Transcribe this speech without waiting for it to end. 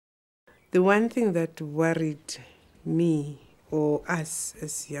The one thing that worried me or us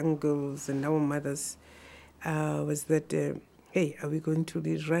as young girls and our mothers was that, hey, are we going to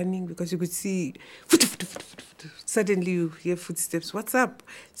be running? Because you could see, suddenly you hear footsteps. What's up?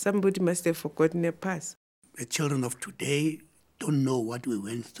 Somebody must have forgotten a pass. The children of today don't know what we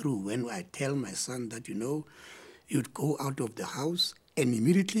went through. When I tell my son that, you'd go out of the house and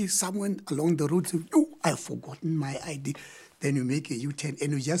immediately someone along the road says, oh, I've forgotten my ID. Then you make a U-turn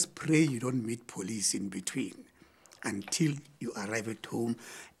and you just pray you don't meet police in between until you arrive at home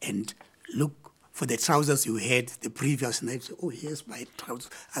and look for the trousers you had the previous night. So, oh, here's my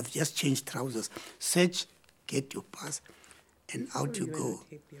trousers. I've just changed trousers. Search, get your pass, and out you go.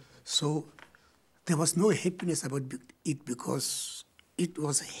 So there was no happiness about it because it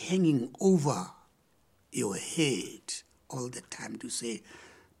was hanging over your head all the time to say,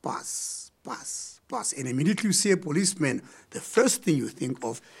 pass, pass, pass. And immediately you see a policeman, the first thing you think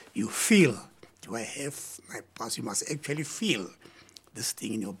of, you feel, do I have my pass? You must actually feel this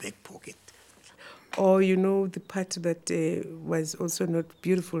thing in your back pocket. Or, the part that was also not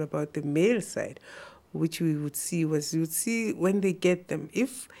beautiful about the male side, which we would see was, you would see when they get them,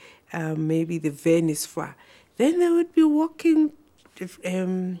 if maybe the van is far, then they would be walking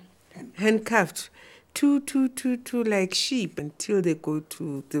handcuffed to like sheep until they go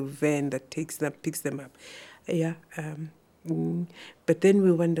to the van that picks them up. Yeah. But then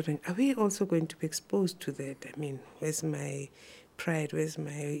we're wondering, are we also going to be exposed to that? I mean, where's my pride? Where's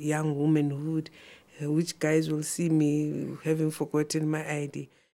my young womanhood? Which guys will see me having forgotten my ID?